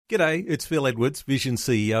G'day, it's Phil Edwards, Vision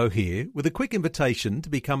CEO here, with a quick invitation to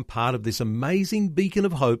become part of this amazing beacon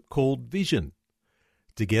of hope called Vision.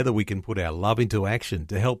 Together we can put our love into action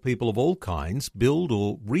to help people of all kinds build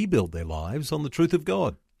or rebuild their lives on the truth of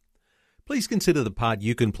God. Please consider the part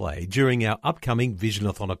you can play during our upcoming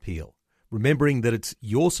Visionathon appeal, remembering that it's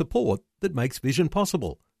your support that makes Vision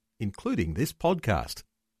possible, including this podcast.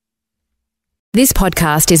 This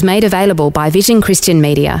podcast is made available by Vision Christian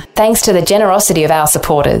Media, thanks to the generosity of our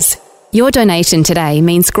supporters. Your donation today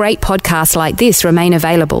means great podcasts like this remain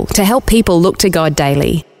available to help people look to God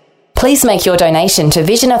daily. Please make your donation to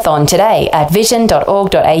Visionathon today at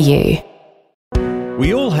vision.org.au.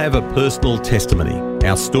 We all have a personal testimony,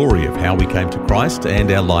 our story of how we came to Christ and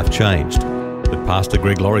our life changed. But Pastor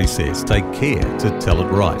Greg Laurie says take care to tell it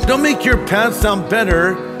right. Don't make your past sound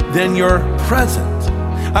better than your present.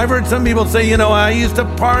 I've heard some people say, I used to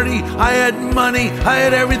party, I had money, I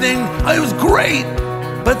had everything, it was great.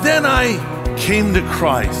 But then I came to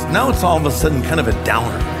Christ. Now it's all of a sudden kind of a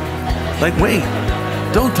downer. Like, wait,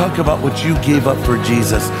 don't talk about what you gave up for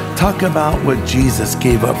Jesus. Talk about what Jesus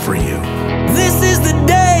gave up for you. This is the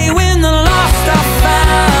day when the lost are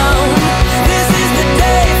found. This is the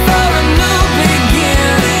day for a new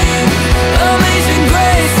beginning. Amazing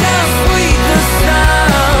grace, how sweet the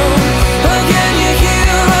sound. Again you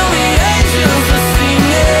hear all the angels are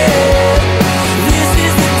singing. This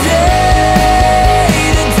is the day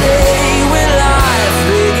when life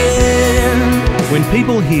begins. When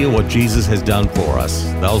people hear what Jesus has done for us,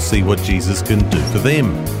 they'll see what Jesus can do for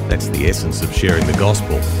them. That's the essence of sharing the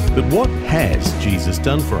gospel. But what has Jesus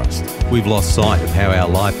done for us? We've lost sight of how our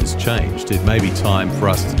life has changed. It may be time for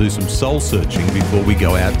us to do some soul searching before we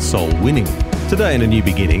go out soul winning. Today in A New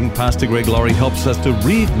Beginning, Pastor Greg Laurie helps us to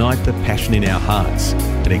reignite the passion in our hearts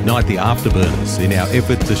and ignite the afterburners in our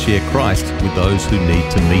effort to share Christ with those who need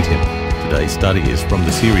to meet Him. Today's study is from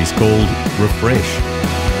the series called Refresh.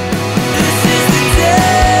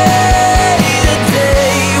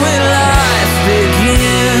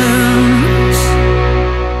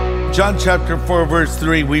 John chapter 4, verse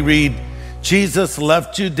 3, we read, Jesus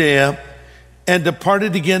left Judea and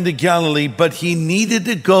departed again to Galilee, but he needed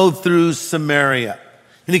to go through Samaria.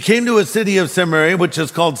 And he came to a city of Samaria, which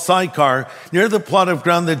is called Sychar, near the plot of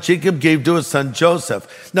ground that Jacob gave to his son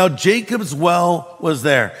Joseph. Now Jacob's well was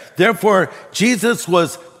there. Therefore, Jesus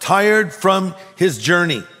was tired from his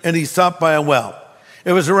journey, and he stopped by a well.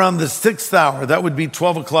 It was around the 6th hour, that would be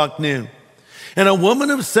 12 o'clock noon. And a woman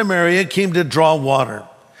of Samaria came to draw water.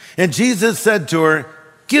 And Jesus said to her,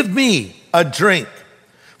 give me a drink.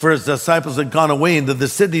 For his disciples had gone away into the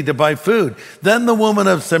city to buy food. Then the woman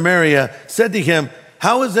of Samaria said to him,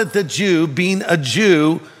 how is it that you, being a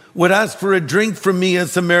Jew, would ask for a drink from me, a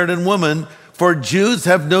Samaritan woman? For Jews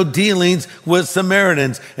have no dealings with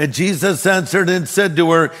Samaritans. And Jesus answered and said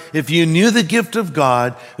to her, if you knew the gift of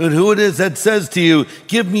God and who it is that says to you,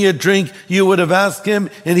 give me a drink, you would have asked him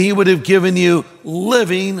and he would have given you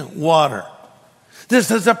living water. This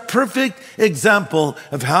is a perfect example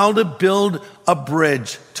of how to build a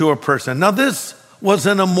bridge to a person. Now, this was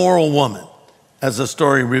an immoral woman, as the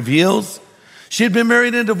story reveals. She had been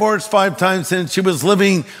married and divorced 5 times since she was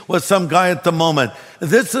living with some guy at the moment.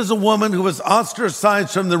 This is a woman who was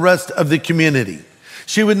ostracized from the rest of the community.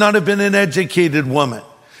 She would not have been an educated woman.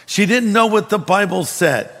 She didn't know what the Bible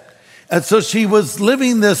said. And so she was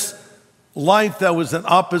living this life that was in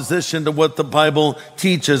opposition to what the Bible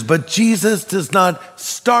teaches. But Jesus does not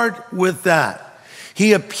start with that.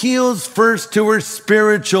 He appeals first to her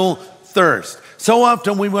spiritual thirst. So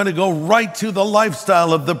often we want to go right to the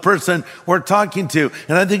lifestyle of the person we're talking to.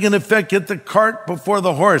 And I think in effect, get the cart before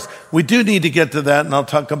the horse. We do need to get to that, and I'll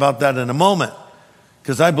talk about that in a moment,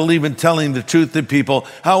 because I believe in telling the truth to people.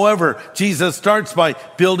 However, Jesus starts by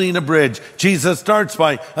building a bridge. Jesus starts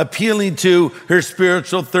by appealing to her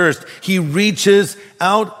spiritual thirst. He reaches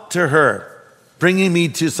out to her, bringing me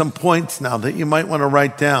to some points now that you might want to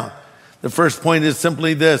write down. The first point is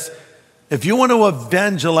simply this. If you want to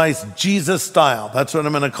evangelize Jesus style, that's what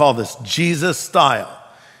I'm going to call this, Jesus style,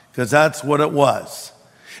 because that's what it was.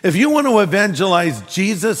 If you want to evangelize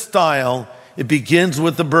Jesus style, it begins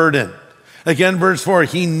with the burden. Again, verse 4,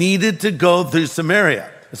 he needed to go through Samaria.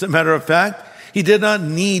 As a matter of fact, he did not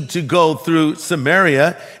need to go through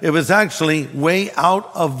Samaria. It was actually way out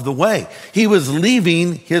of the way. He was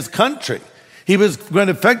leaving his country. He was going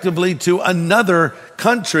effectively to another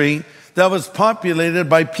country that was populated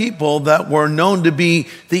by people that were known to be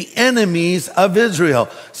the enemies of Israel.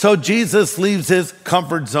 So Jesus leaves his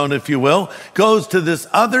comfort zone, if you will, goes to this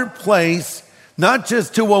other place Not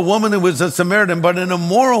just to a woman who was a Samaritan, but an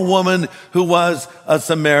immoral woman who was a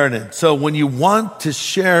Samaritan. So when you want to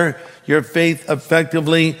share your faith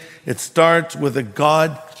effectively, it starts with a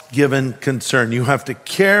God-given concern. You have to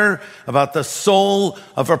care about the soul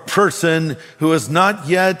of a person who is not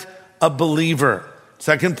yet a believer.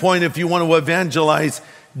 Second point, if you want to evangelize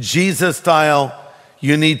Jesus style,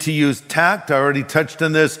 you need to use tact. I already touched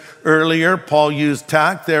on this earlier. Paul used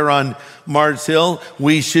tact there on Mars Hill.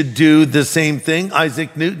 We should do the same thing.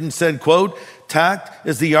 Isaac Newton said, quote, tact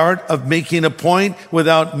is the art of making a point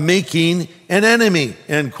without making an enemy,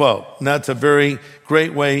 end quote. And that's a very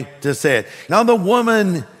great way to say it. Now, the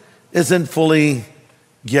woman isn't fully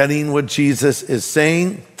getting what Jesus is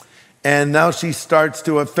saying. And now she starts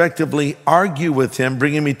to effectively argue with him,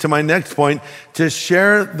 bringing me to my next point. To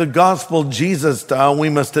share the gospel Jesus style, we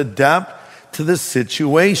must adapt to the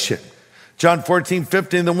situation. John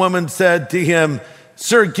 14:15, the woman said to him,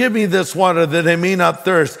 sir, give me this water that I may not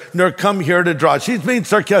thirst, nor come here to draw. She's being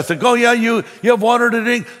sarcastic. Oh yeah, you have water to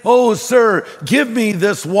drink? Oh, sir, give me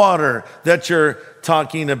this water that you're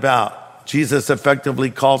talking about. Jesus effectively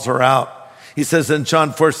calls her out. He says in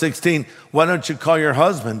John 4:16, why don't you call your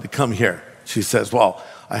husband to come here? She says, well,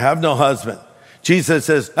 I have no husband. Jesus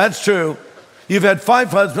says, that's true. You've had 5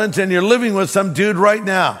 husbands and you're living with some dude right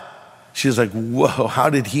now. She's like, whoa, how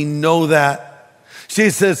did he know that? She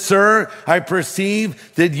says, sir, I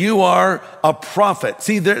perceive that you are a prophet.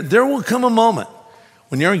 See, there will come a moment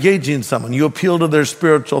when you're engaging someone, you appeal to their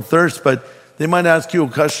spiritual thirst, but they might ask you a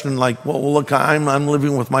question like, well, look, I'm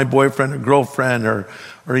living with my boyfriend or girlfriend, or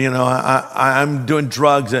I'm doing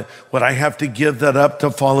drugs. Would I have to give that up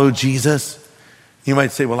to follow Jesus? You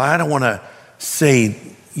might say, well, I don't want to say,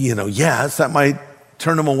 yes, that might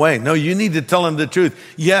turn them away. No, you need to tell them the truth.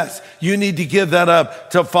 Yes, you need to give that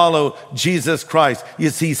up to follow Jesus Christ.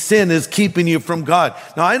 You see, sin is keeping you from God.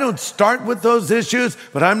 Now, I don't start with those issues,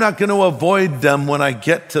 but I'm not going to avoid them when I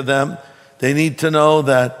get to them. They need to know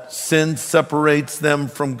that sin separates them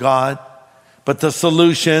from God. But the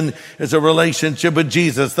solution is a relationship with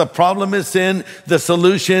Jesus. The problem is sin. The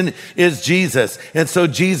solution is Jesus. And so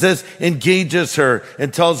Jesus engages her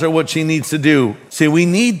and tells her what she needs to do. See, we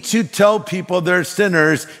need to tell people they're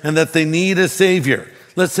sinners and that they need a Savior.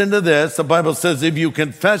 Listen to this. The Bible says, if you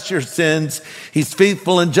confess your sins, He's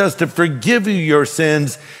faithful and just to forgive you your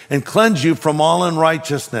sins and cleanse you from all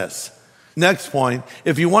unrighteousness. Next point,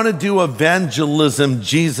 if you want to do evangelism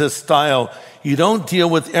Jesus style, you don't deal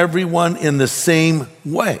with everyone in the same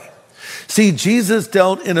way. See, Jesus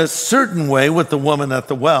dealt in a certain way with the woman at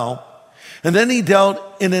the well, and then He dealt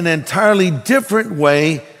in an entirely different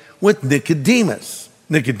way with Nicodemus.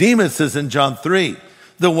 Nicodemus is in John 3.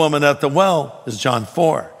 The woman at the well is John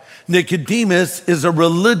 4. Nicodemus is a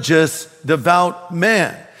religious, devout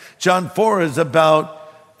man. John 4 is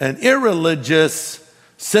about an irreligious,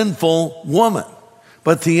 sinful woman.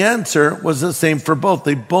 But the answer was the same for both.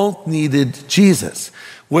 They both needed Jesus.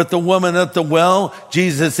 With the woman at the well,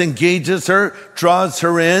 Jesus engages her, draws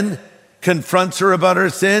her in, confronts her about her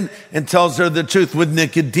sin, and tells her the truth. With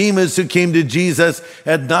Nicodemus, who came to Jesus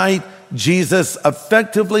at night, Jesus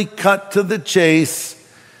effectively cut to the chase.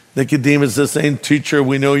 Nicodemus is saying, teacher,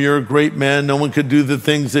 we know you're a great man. No one could do the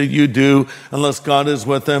things that you do unless God is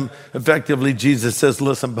with him. Effectively, Jesus says,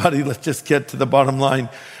 listen, buddy, let's just get to the bottom line.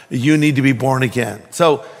 You need to be born again.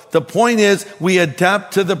 So the point is, we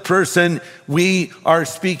adapt to the person we are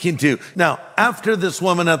speaking to. Now, after this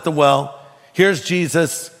woman at the well, here's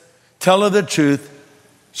Jesus. Tell her the truth.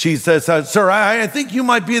 She says, sir, I think you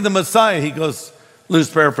might be the Messiah. He goes,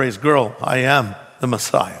 loose paraphrase, girl, I am the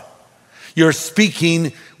Messiah. You're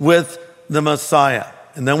speaking with the Messiah.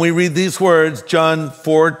 And then we read these words, John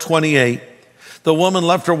 4:28. The woman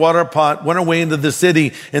left her water pot, went away into the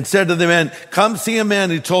city, and said to the man, come see a man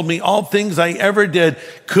who told me all things I ever did.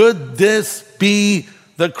 Could this be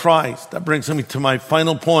the Christ? That brings me to my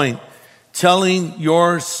final point. Telling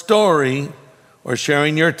your story or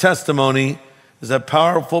sharing your testimony is a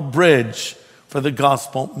powerful bridge for the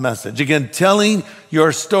gospel message. Again, telling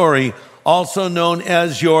your story, also known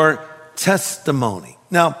as your testimony.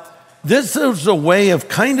 Now, this is a way of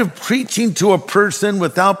kind of preaching to a person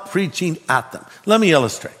without preaching at them. Let me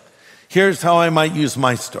illustrate. Here's how I might use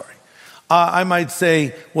my story. I might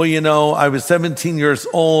say, well, I was 17 years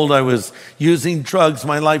old. I was using drugs.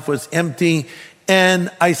 My life was empty.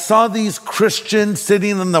 And I saw these Christians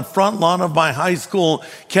sitting on the front lawn of my high school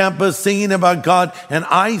campus singing about God. And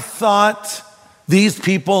I thought, these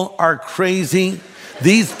people are crazy.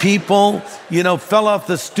 These people, fell off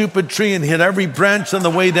the stupid tree and hit every branch on the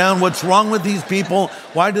way down. What's wrong with these people?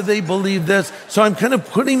 Why do they believe this? So I'm kind of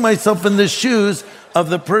putting myself in the shoes of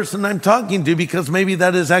the person I'm talking to, because maybe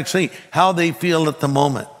that is actually how they feel at the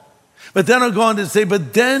moment. But then I'll go on to say,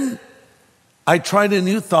 but then I tried a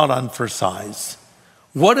new thought on for size.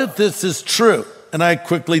 What if this is true? And I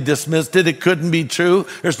quickly dismissed it. It couldn't be true.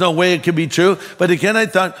 There's no way it could be true. But again, I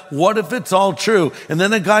thought, what if it's all true? And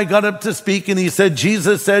then a guy got up to speak and he said,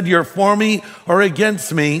 Jesus said, you're for me or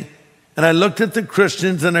against me. And I looked at the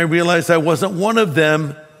Christians and I realized I wasn't one of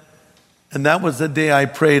them. And that was the day I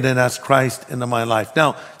prayed and asked Christ into my life.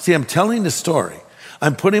 Now, see, I'm telling the story.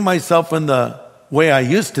 I'm putting myself in the way I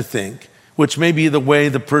used to think, which may be the way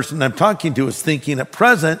the person I'm talking to is thinking at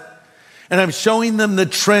present. And I'm showing them the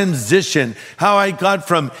transition, how I got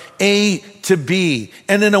from A to B.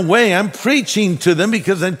 And in a way, I'm preaching to them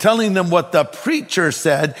because I'm telling them what the preacher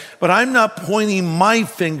said, but I'm not pointing my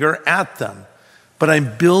finger at them, but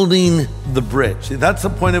I'm building the bridge. See, that's the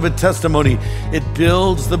point of a testimony. It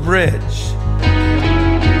builds the bridge.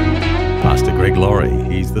 Pastor Greg Laurie,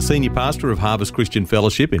 he's the senior pastor of Harvest Christian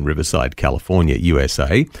Fellowship in Riverside, California,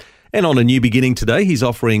 USA. And on A New Beginning today, he's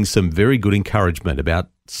offering some very good encouragement about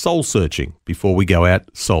soul searching before we go out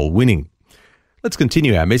soul winning. Let's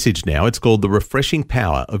continue our message now. It's called The Refreshing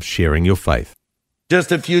Power of Sharing Your Faith.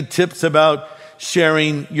 Just a few tips about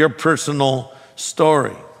sharing your personal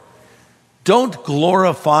story. Don't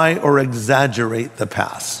glorify or exaggerate the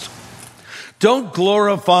past. Don't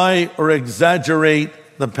glorify or exaggerate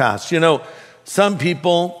the past. You know, some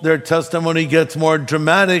people, their testimony gets more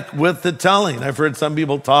dramatic with the telling. I've heard some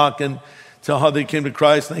people talk and tell how they came to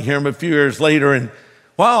Christ, and I hear them a few years later, and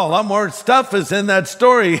wow, a lot more stuff is in that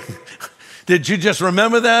story. Did you just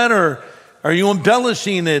remember that, or are you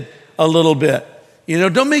embellishing it a little bit? You know,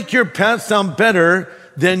 don't make your past sound better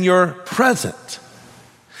than your present.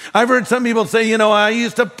 I've heard some people say, you know, I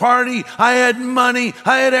used to party, I had money,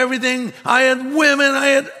 I had everything, I had women,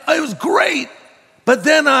 it was great. But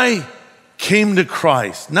then I came to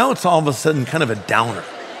Christ. Now it's all of a sudden kind of a downer.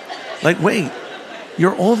 Like, wait,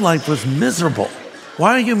 your old life was miserable.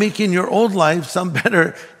 Why are you making your old life sound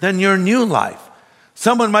better than your new life?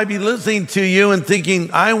 Someone might be listening to you and thinking,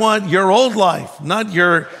 I want your old life, not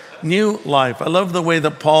your new life. I love the way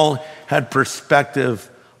that Paul had perspective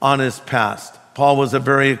on his past. Paul was a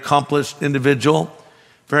very accomplished individual,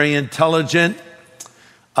 very intelligent,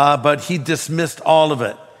 but he dismissed all of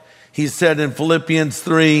it. He said in Philippians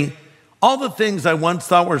 3, all the things I once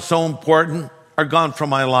thought were so important are gone from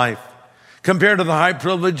my life. Compared to the high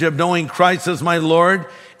privilege of knowing Christ as my Lord,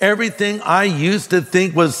 everything I used to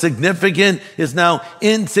think was significant is now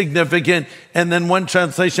insignificant. And then one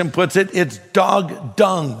translation puts it, it's dog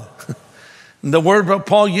dung. The word that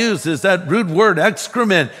Paul used is that rude word,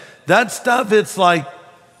 excrement. That stuff, it's like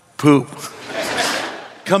poop.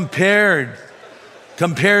 Compared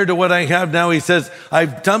to what I have now, he says,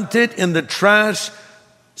 I've dumped it in the trash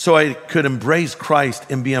so I could embrace Christ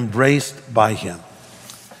and be embraced by him.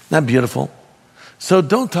 Isn't that beautiful? So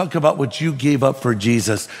don't talk about what you gave up for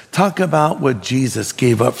Jesus. Talk about what Jesus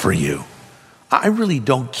gave up for you. I really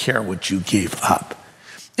don't care what you gave up.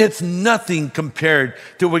 It's nothing compared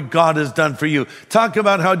to what God has done for you. Talk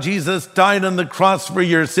about how Jesus died on the cross for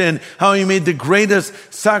your sin, how he made the greatest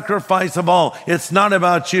sacrifice of all. It's not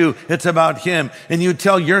about you, it's about him. And you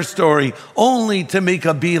tell your story only to make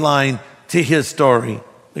a beeline to his story,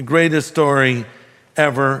 the greatest story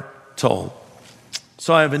ever told.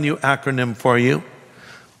 So I have a new acronym for you.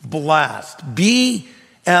 BLAST. B-L-A-S-T.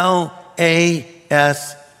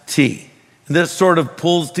 This sort of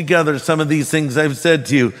pulls together some of these things I've said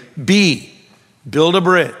to you. B, build a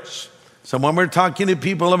bridge. So when we're talking to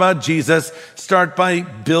people about Jesus, start by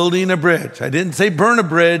building a bridge. I didn't say burn a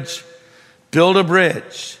bridge, build a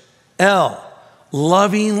bridge. L,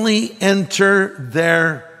 lovingly enter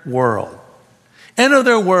their world. Enter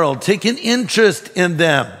their world, take an interest in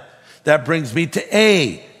them. That brings me to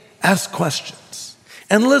A, ask questions.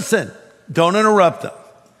 And listen, don't interrupt them.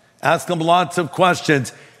 Ask them lots of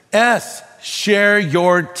questions. S, share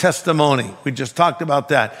your testimony. We just talked about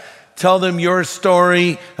that. Tell them your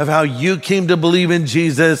story of how you came to believe in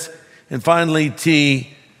Jesus. And finally, T,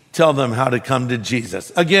 tell them how to come to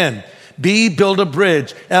Jesus. Again, B, build a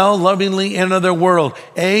bridge. L, lovingly enter their world.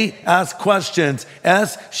 A, ask questions.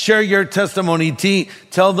 S, share your testimony. T,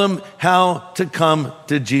 tell them how to come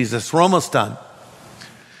to Jesus. We're almost done.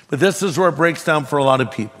 But this is where it breaks down for a lot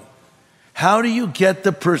of people. How do you get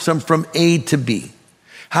the person from A to B?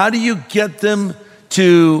 How do you get them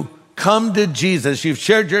to come to Jesus? You've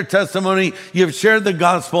shared your testimony. You've shared the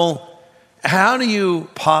gospel. How do you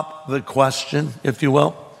pop the question, if you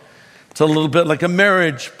will? It's a little bit like a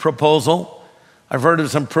marriage proposal. I've heard of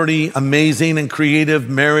some pretty amazing and creative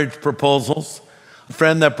marriage proposals. A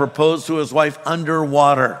friend that proposed to his wife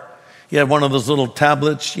underwater. He had one of those little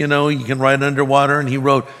tablets, you can write underwater, and he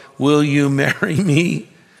wrote, "Will you marry me?"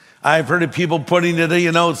 I've heard of people putting it,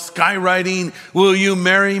 skywriting, "Will you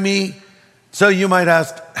marry me?" So you might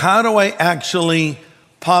ask, how do I actually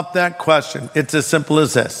pop that question? It's as simple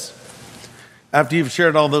as this. After you've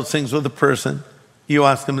shared all those things with a person, you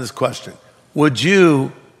ask them this question: would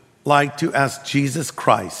you like to ask Jesus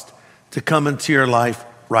Christ to come into your life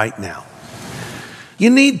right now? You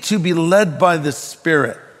need to be led by the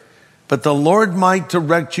Spirit, but the Lord might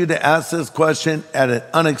direct you to ask this question at an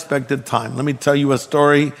unexpected time. Let me tell you a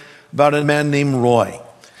story about a man named Roy.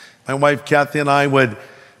 My wife Kathy and I would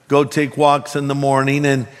go take walks in the morning,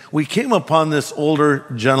 and we came upon this older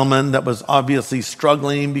gentleman that was obviously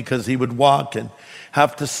struggling because he would walk and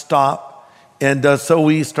have to stop. And so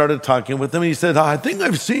we started talking with him. He said, "I think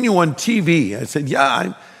I've seen you on TV." I said,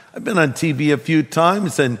 "Yeah, I've been on TV a few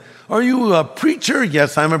times." And "Are you a preacher?"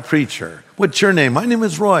 "Yes, I'm a preacher." "What's your name?" "My name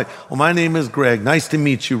is Roy." "Well, my name is Greg." "Nice to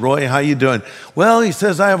meet you, Roy. How you doing?" "Well," he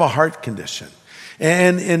says, "I have a heart condition.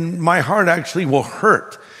 And my heart actually will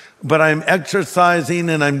hurt. But I'm exercising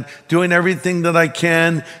and I'm doing everything that I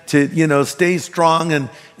can to, stay strong."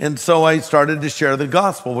 And so I started to share the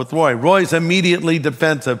gospel with Roy. Roy's immediately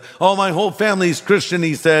defensive. "Oh, my whole family's Christian,"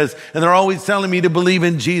 he says, "and they're always telling me to believe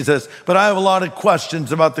in Jesus. But I have a lot of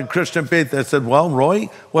questions about the Christian faith." I said, "Well, Roy,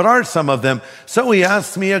 what are some of them?" So he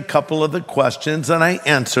asked me a couple of the questions and I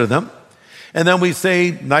answer them. And then we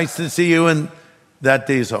say, "Nice to see you," and that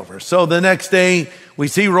day's over. So the next day, we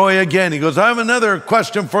see Roy again. He goes, "I have another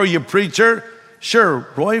question for you, preacher." "Sure,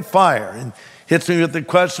 Roy, fire." And hits me with the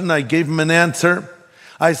question. I gave him an answer.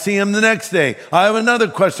 I see him the next day. "I have another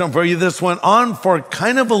question for you." This went on for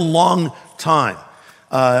kind of a long time,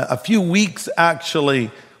 a few weeks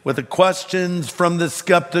actually, with the questions from the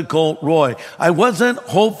skeptical Roy. I wasn't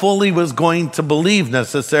hopeful he was going to believe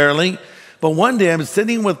necessarily, but one day I'm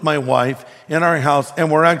sitting with my wife in our house,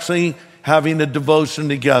 and we're actually having a devotion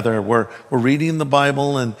together. We're reading the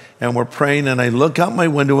Bible and we're praying, and I look out my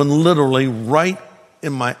window, and literally right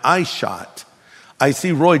in my eye shot, I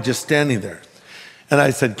see Roy just standing there. And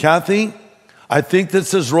I said, "Kathy, I think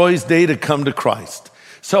this is Roy's day to come to Christ."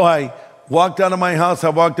 So I walked out of my house. I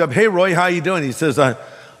walked up, "Hey, Roy, how you doing?" He says, I'm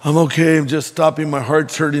okay. I'm just stopping. My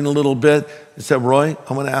heart's hurting a little bit." I said, "Roy,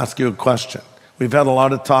 I want to ask you a question. We've had a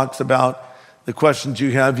lot of talks about the questions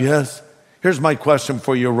you have." "Yes." "Here's my question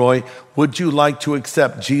for you, Roy. Would you like to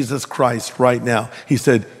accept Jesus Christ right now?" He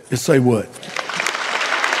said, "Yes, I would."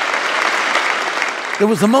 It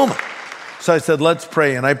was a moment. So I said, "Let's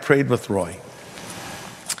pray." And I prayed with Roy.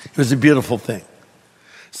 It was a beautiful thing.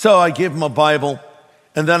 So I gave him a Bible,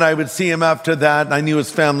 and then I would see him after that. And I knew his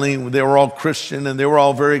family, they were all Christian, and they were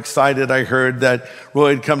all very excited. I heard that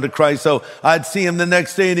Roy had come to Christ. So I'd see him the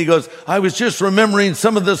next day, and he goes, "I was just remembering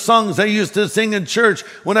some of the songs I used to sing in church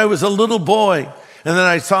when I was a little boy." And then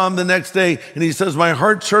I saw him the next day, and he says, "My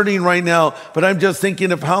heart's hurting right now, but I'm just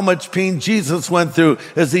thinking of how much pain Jesus went through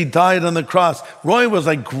as he died on the cross." Roy was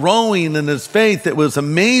like growing in his faith. It was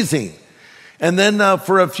amazing. And then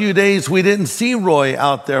for a few days, we didn't see Roy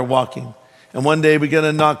out there walking. And one day we get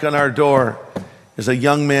a knock on our door. There's a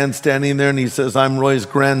young man standing there, and he says, "I'm Roy's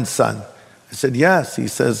grandson." I said, "Yes." He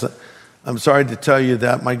says, "I'm sorry to tell you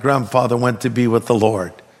that my grandfather went to be with the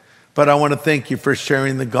Lord. But I want to thank you for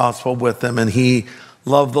sharing the gospel with him. And he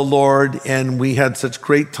loved the Lord, and we had such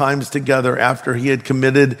great times together after he had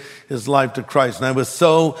committed his life to Christ." And I was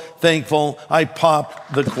so thankful. I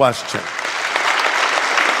popped the question.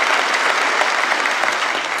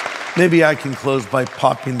 Maybe I can close by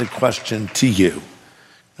popping the question to you.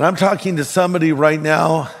 And I'm talking to somebody right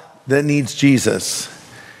now that needs Jesus.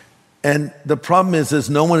 And the problem is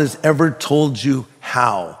no one has ever told you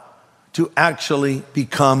how to actually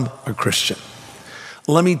become a Christian.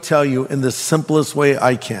 Let me tell you in the simplest way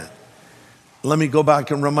I can. Let me go back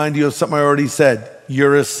and remind you of something I already said.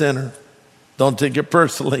 You're a sinner. Don't take it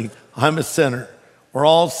personally. I'm a sinner. We're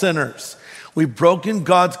all sinners. We've broken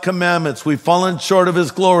God's commandments. We've fallen short of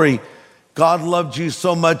his glory. God loved you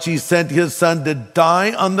so much, he sent his son to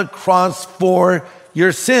die on the cross for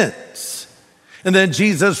your sins. And then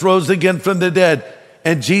Jesus rose again from the dead.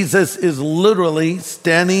 And Jesus is literally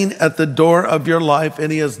standing at the door of your life,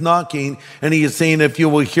 and he is knocking, and he is saying, if you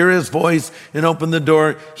will hear his voice and open the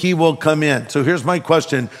door, he will come in. So here's my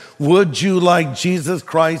question. Would you like Jesus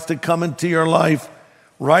Christ to come into your life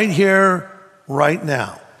right here, right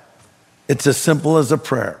now? It's as simple as a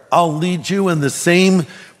prayer. I'll lead you in the same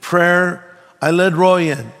prayer I led Roy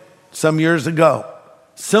in some years ago.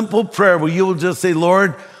 Simple prayer where you will just say,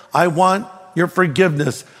 Lord, I want your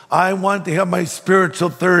forgiveness. I want to have my spiritual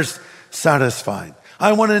thirst satisfied.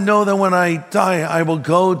 I want to know that when I die, I will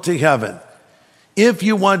go to heaven. If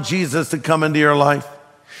you want Jesus to come into your life,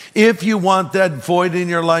 if you want that void in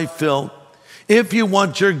your life filled, if you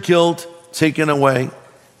want your guilt taken away,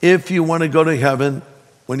 if you want to go to heaven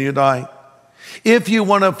when you die, if you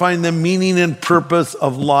want to find the meaning and purpose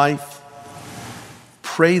of life,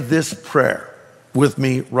 pray this prayer with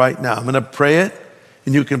me right now. I'm going to pray it,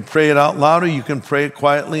 and you can pray it out loud or you can pray it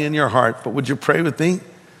quietly in your heart. But would you pray with me?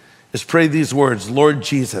 Just pray these words. Lord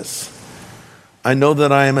Jesus, I know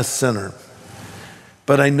that I am a sinner,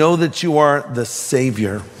 but I know that you are the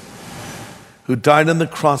Savior who died on the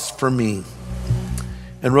cross for me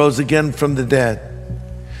and rose again from the dead.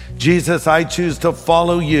 Jesus, I choose to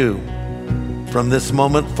follow you from this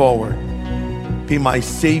moment forward. Be my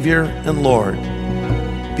Savior and Lord.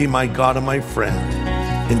 Be my God and my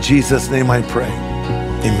friend. In Jesus' name I pray.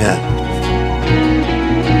 Amen.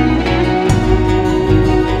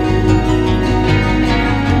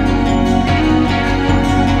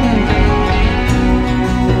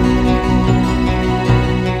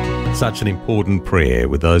 Such an important prayer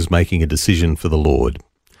with those making a decision for the Lord.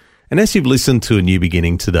 And as you've listened to A New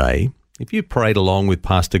Beginning today, if you prayed along with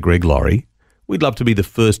Pastor Greg Laurie, we'd love to be the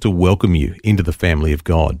first to welcome you into the family of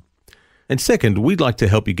God. And second, we'd like to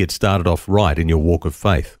help you get started off right in your walk of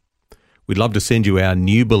faith. We'd love to send you our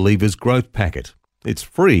New Believers Growth Packet. It's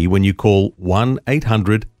free when you call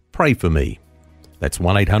 1-800-PRAY-FOR-ME. That's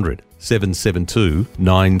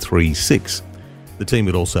 1-800-772-936. The team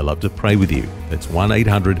would also love to pray with you. That's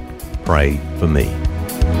 1-800-PRAY-FOR-ME.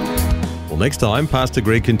 Well, next time, Pastor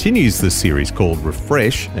Greg continues this series called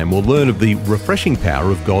Refresh, and we'll learn of the refreshing power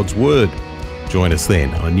of God's Word. Join us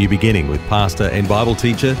then on A New Beginning with pastor and Bible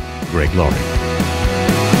teacher Greg Laurie.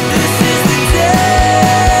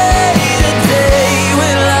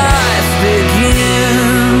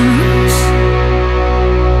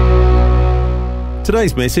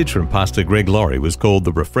 Today's message from Pastor Greg Laurie was called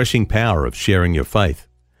The Refreshing Power of Sharing Your Faith.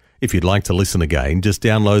 If you'd like to listen again, just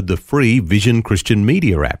download the free Vision Christian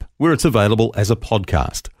Media app, where it's available as a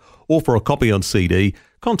podcast. Or for a copy on CD,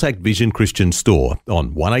 contact Vision Christian Store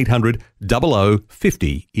on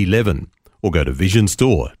 1-800-00-50-11 or go to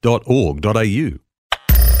visionstore.org.au.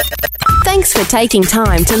 Thanks for taking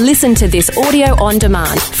time to listen to this audio on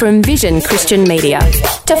demand from Vision Christian Media.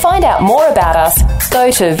 To find out more about us,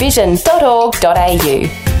 go to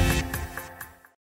vision.org.au.